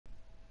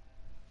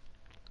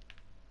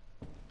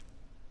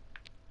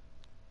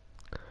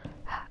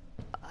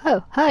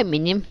Oh, hi,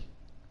 Minion.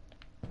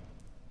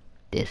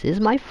 This is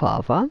my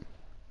father.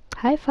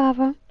 Hi,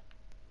 father.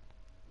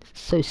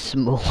 So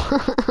small.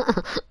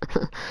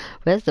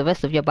 Where's the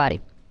rest of your body?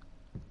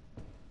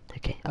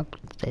 Okay,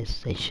 upstairs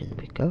station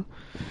we go.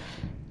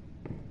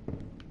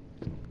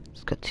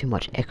 It's got too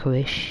much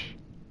echo-ish.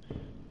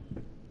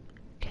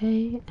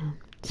 Okay,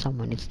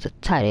 someone needs to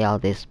tidy all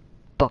this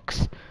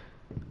box.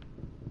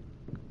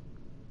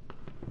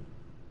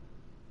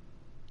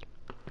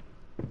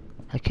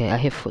 Okay, I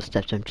hear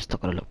footsteps, I'm just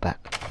not gonna look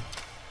back.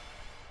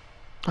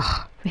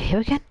 Ah, we're here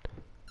again?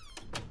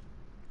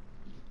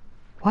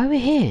 Why are we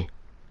here?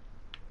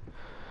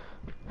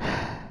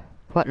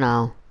 What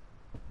now?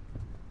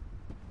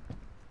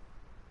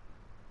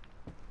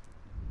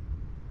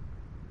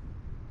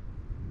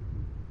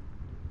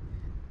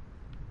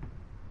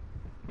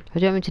 What do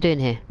you want me to do in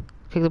here?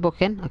 Click the book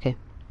again? Okay.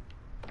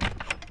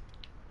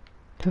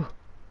 Phew.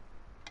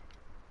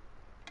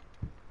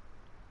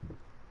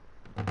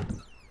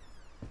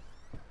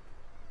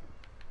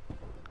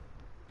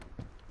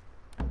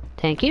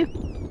 Thank you.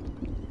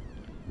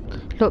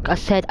 Look, I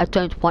said I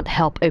don't want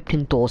help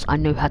opening doors. I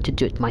know how to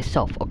do it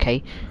myself,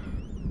 okay?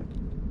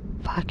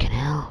 Fucking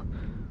hell.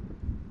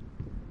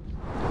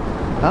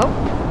 Oh!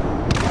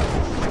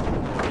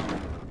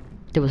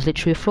 There was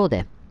literally a floor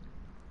there.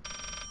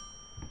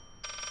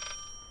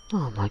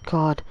 Oh my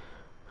god.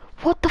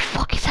 What the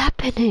fuck is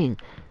happening?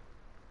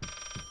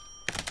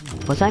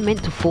 Was I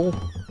meant to fall?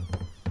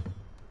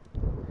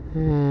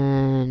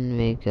 And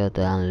we go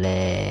down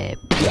there.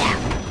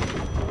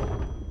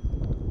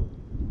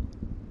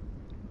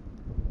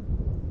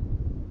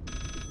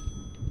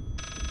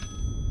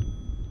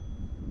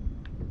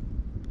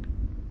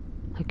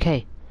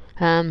 Okay.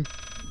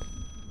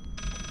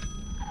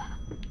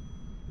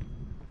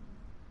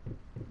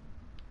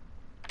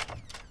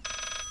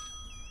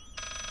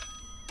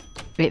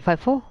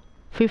 854?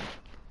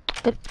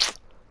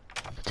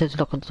 Turns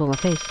lock onto my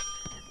face.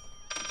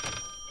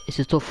 Is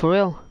this door for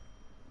real?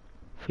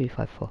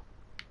 354.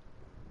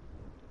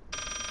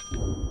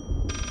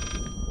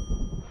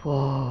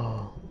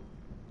 Whoa.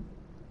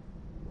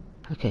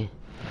 Okay.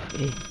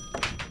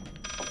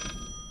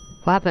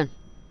 What happened?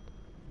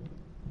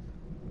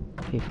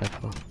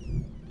 354.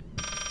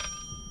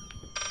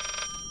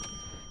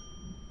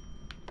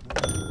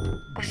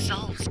 This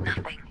solves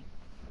nothing.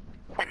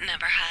 It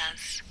never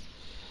has.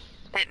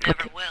 It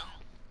never will.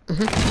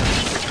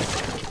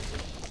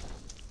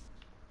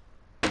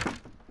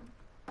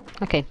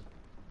 Okay.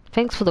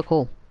 Thanks for the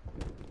call.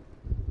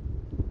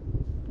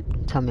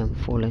 Tell me I'm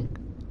falling.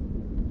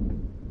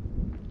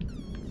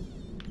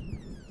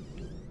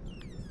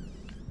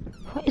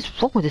 What is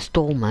wrong with this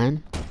door,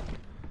 man?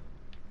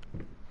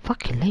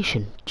 Fucking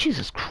nation.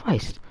 Jesus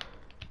Christ.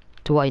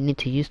 Do I need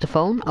to use the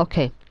phone?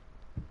 Okay.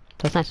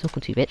 That's nice talking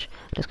to you, bitch.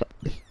 Let's go.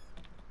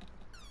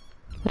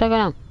 Where'd I go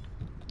now?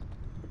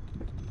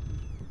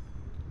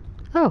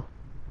 Oh.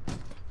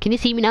 Can you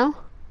see me now?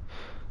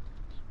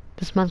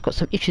 This man's got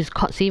some issues,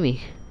 can't see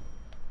me.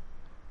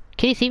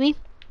 Can you see me?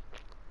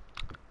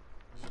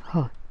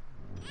 Oh.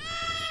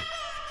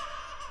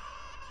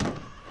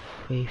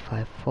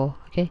 354,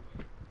 okay.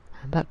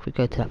 And back we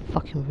go to that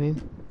fucking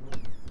room.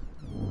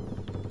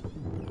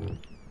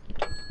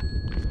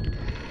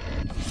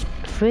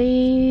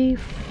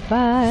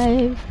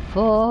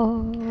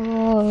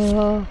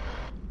 354.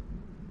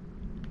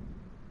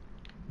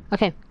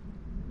 Okay,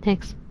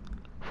 thanks.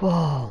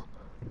 Whoa.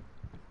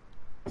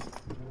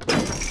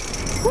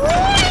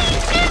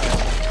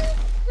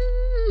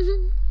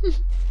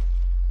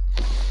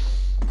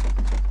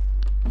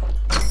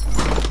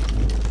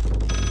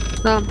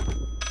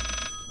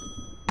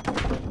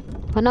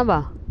 What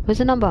number? Where's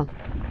the number?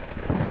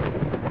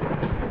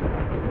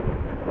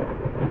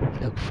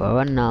 Look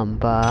for a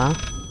number.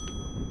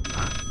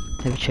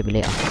 Maybe show me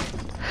later.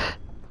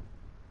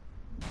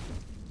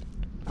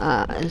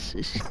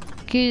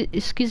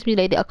 Excuse me,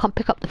 lady. I can't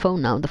pick up the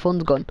phone now. The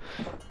phone's gone.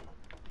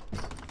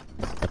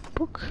 The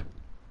book.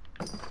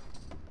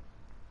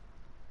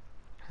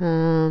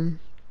 Do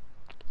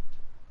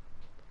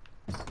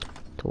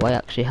I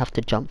actually have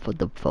to jump for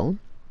the phone?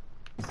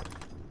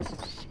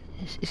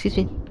 Excuse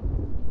me.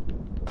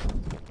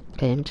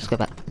 Okay, let me just go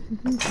back.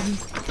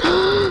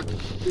 Oh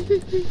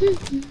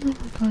my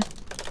god.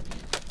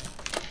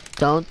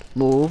 Don't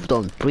move,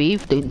 don't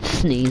breathe, don't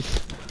sneeze.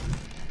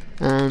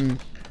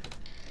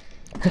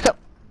 Hiccup.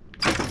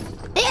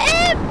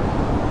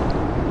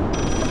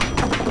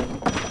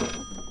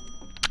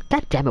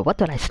 God damn it, what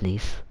did I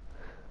sneeze?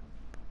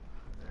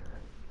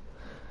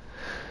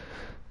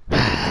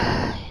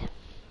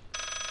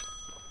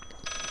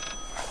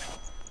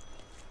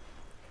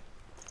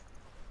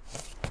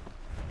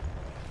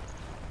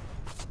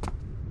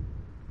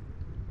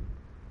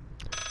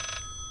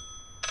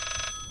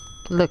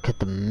 Look at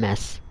the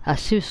mess.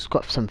 Asu's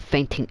got some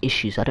fainting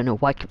issues. I don't know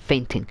why I keep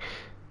fainting.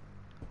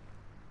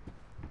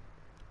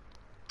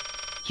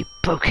 You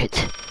broke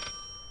it.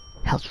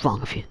 Hell's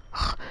wrong with you?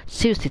 Ugh,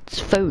 seriously, it's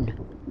phone.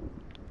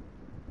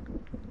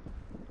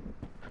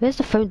 Where's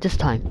the phone this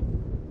time?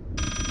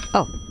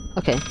 Oh,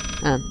 okay.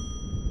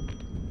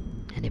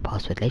 Any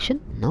password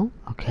relation? No?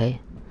 Okay.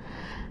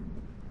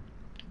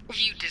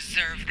 You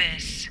deserve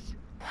this.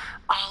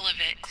 All of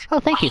it. Oh,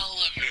 thank you. All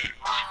of it.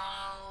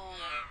 All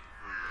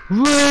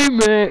of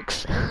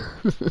Remix!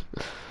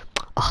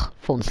 Oh,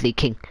 phone's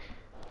leaking.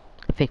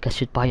 I think I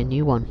should buy a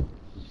new one.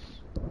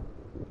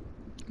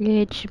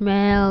 It's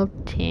melting.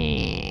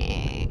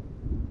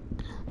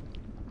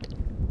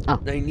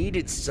 Oh. I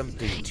needed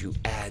something to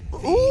add the...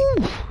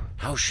 Ooh!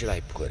 How should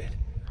I put it?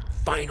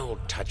 Final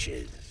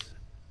touches.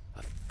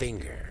 A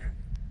finger.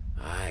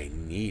 I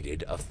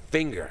needed a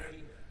finger.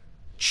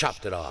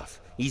 Chopped it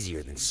off.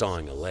 Easier than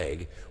sawing a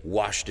leg.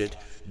 Washed it.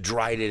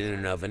 Dried it in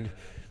an oven.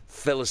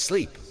 Fell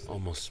asleep.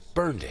 Almost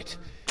burned it.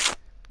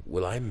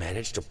 Will I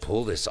manage to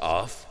pull this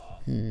off?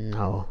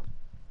 No.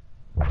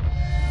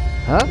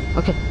 Huh?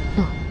 Okay.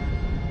 No.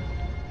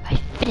 I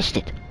finished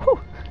it. Whew.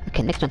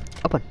 Okay, next one.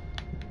 Open.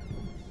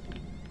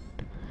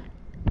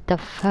 The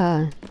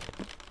phone.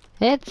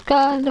 It's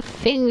got the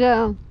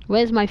finger.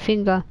 Where's my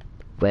finger?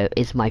 Where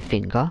is my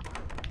finger?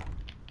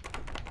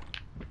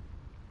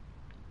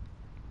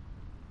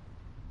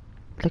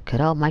 Look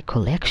at all my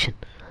collection.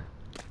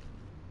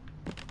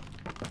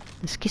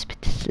 Excuse me,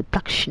 this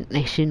Black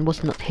Nation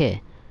was not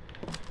here.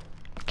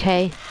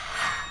 Okay.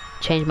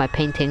 Change my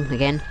painting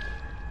again.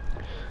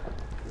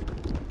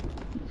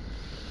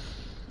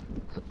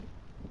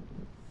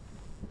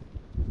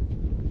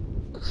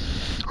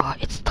 Oh,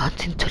 it's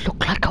starting to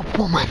look like a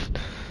woman.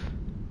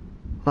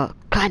 Well,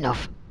 kind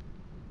of.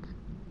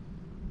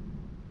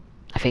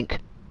 I think.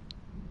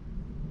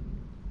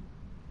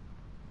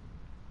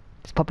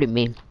 It's probably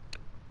me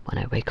when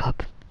I wake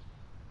up.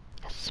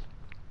 Yes.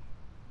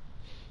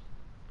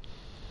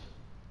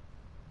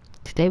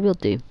 Today will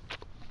do.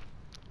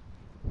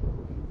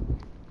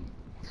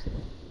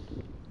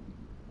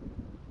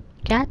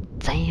 God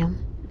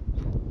damn.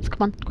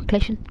 Come on,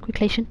 quickation.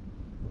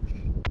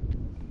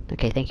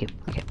 Okay, thank you.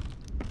 Okay.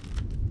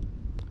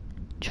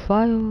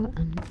 Trial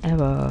and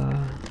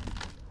error.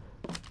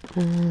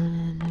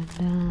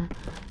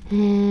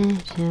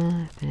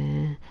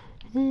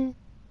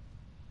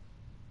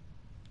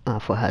 Oh, I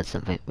thought I heard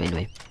something.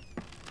 Anyway.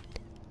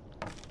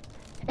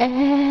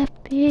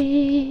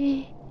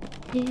 Happy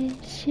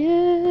is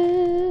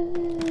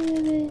you.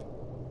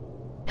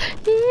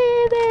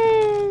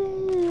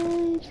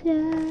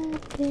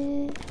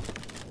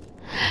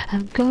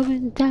 I'm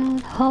going down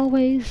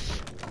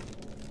hallways,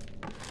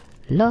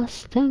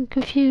 lost and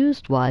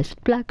confused. Why is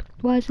it black?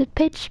 Why is it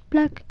pitch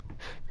black?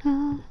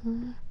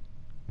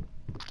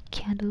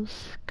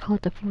 Candles,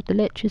 can't afford the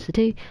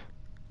electricity.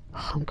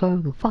 Oh, I'm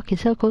going in fucking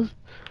circles.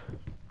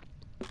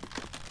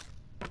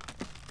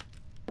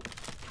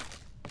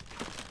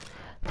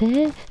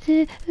 Yeah,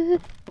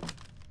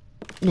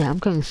 I'm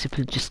going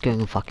simply just going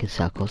in fucking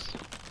circles.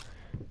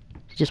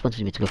 She just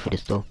wanted me to go through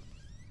this door.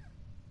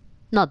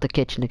 Not the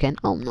kitchen again.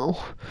 Oh no.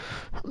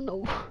 Oh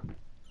no.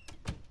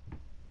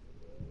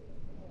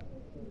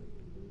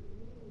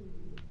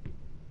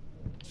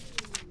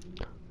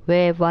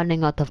 We're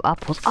running out of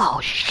apples. Oh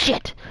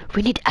shit!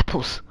 We need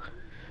apples!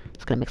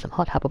 It's gonna make some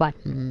hot apple pie.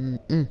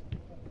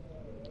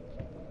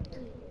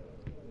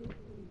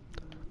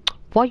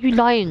 Why are you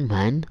lying,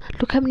 man?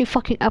 Look how many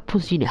fucking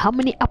apples you need. How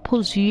many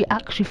apples do you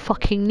actually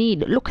fucking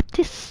need? Look at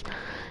this!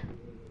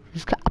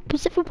 There's got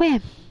apples everywhere.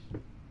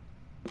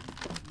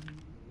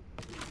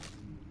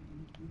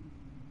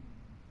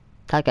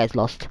 That guy's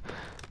lost.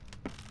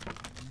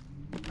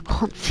 I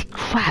can't see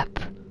crap.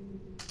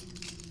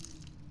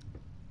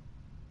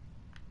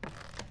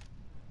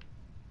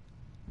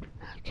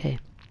 Okay.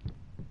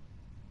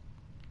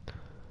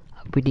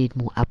 We need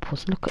more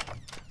apples. Look at...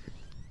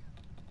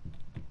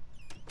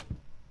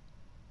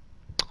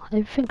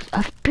 I think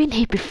I've been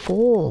here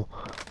before.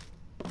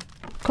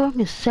 Going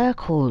in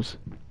circles.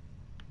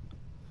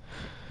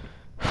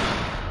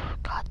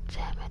 God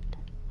damn it.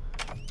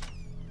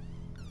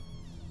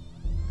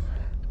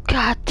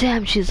 God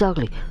damn, she's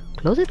ugly.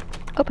 Close it.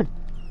 Open.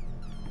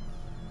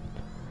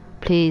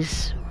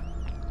 Please,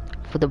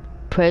 for the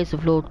praise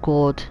of Lord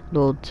God,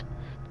 Lord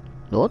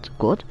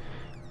God,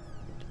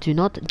 do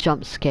not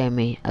jump scare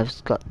me.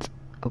 I've got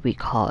a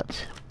weak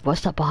heart.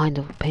 What's that behind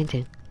the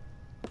painting?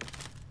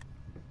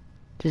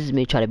 This is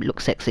me trying to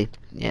look sexy.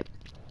 Yep.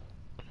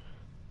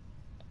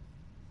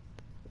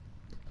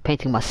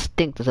 Painting must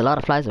stink. There's a lot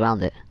of flies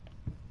around it.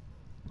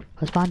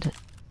 What's behind it?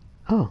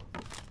 Oh.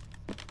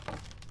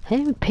 How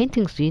many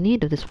paintings do you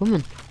need of this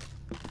woman?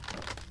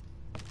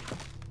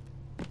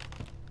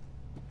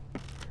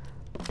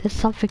 There's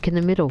something in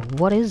the middle.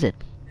 What is it?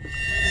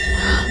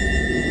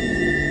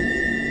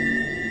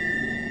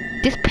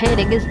 This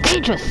painting is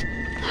dangerous!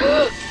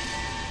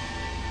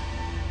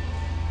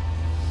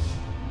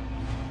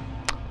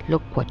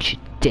 Look what you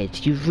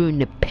did. You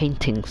ruined the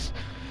paintings.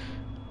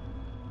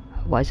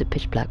 Why is it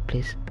pitch black,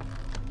 please?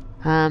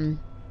 Oh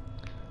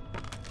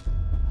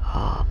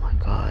my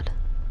god.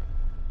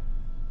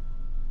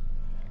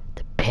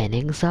 The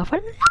paintings are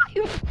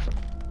alive!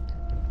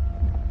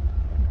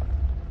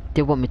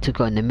 They want me to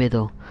go in the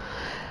middle.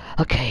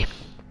 Okay.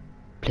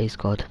 Please,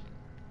 God.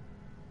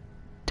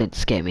 Don't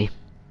scare me.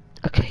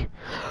 Okay.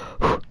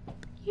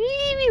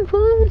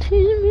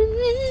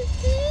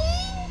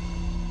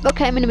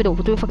 Okay, I'm in the middle.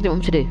 What the fuck do you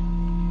want me to do?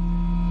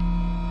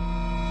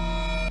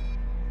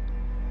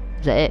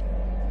 Is that it?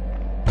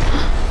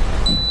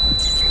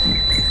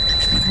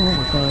 Oh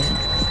my god.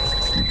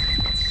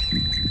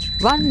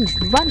 Run!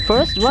 Run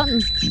first!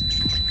 Run!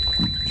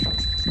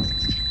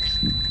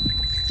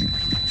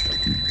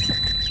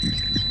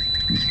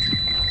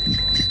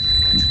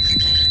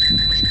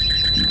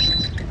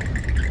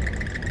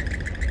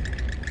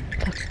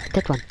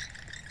 That one.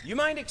 You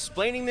mind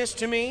explaining this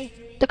to me?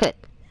 Look at it.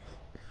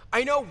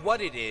 I know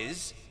what it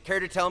is. Care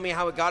to tell me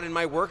how it got in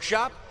my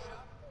workshop?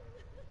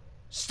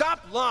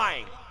 Stop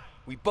lying!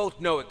 We both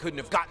know it couldn't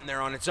have gotten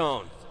there on its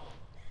own.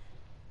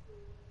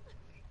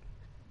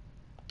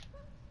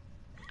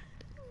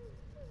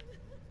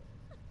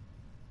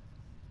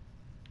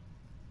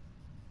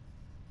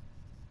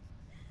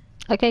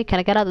 Okay, can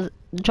I get out of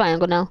the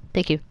triangle now?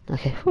 Thank you.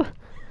 Okay. Whew.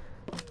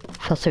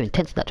 Felt so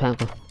intense, that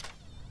triangle.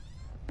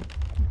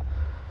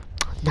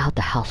 Now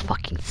the house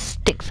fucking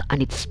stinks. I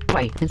need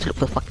spray. I need to look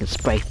for fucking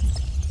spray.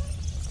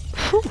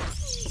 Whew.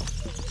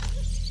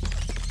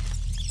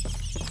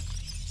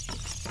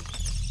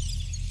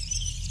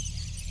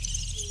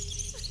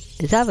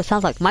 Is that what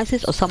sounds like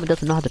mice or someone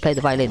doesn't know how to play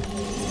the violin?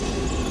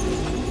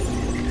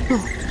 No,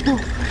 no,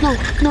 no,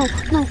 no,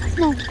 no,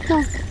 no,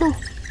 no, no.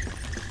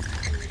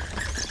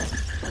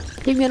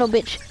 Leave me alone,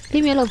 bitch.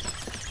 Leave me alone.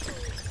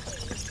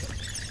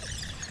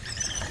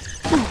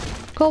 No,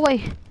 go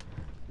away.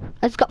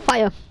 I just got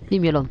fire.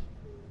 Leave me alone.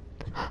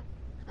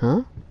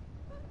 Huh?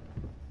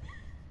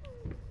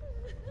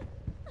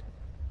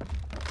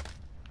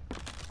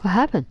 What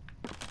happened?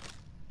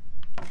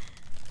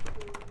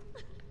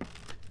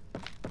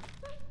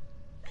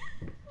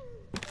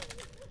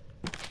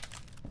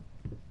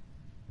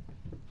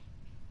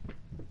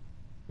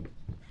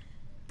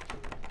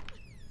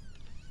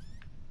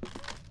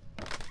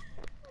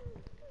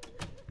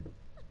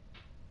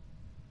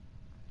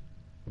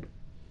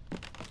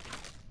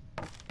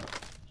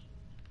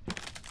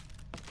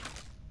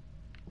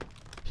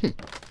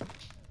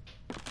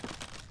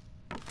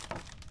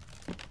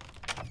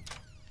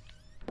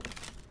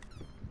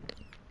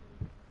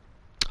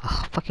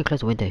 Oh, fucking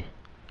close the window.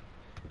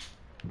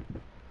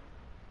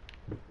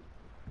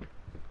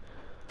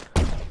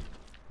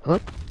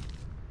 What?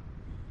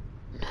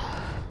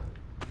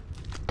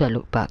 Don't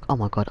look back. Oh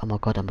my god, oh my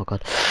god, oh my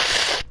god.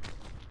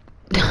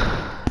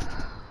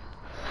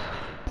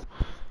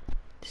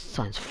 This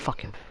sign's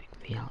fucking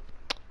freaking me out.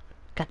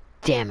 God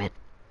damn it.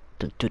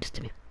 Don't do this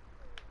to me.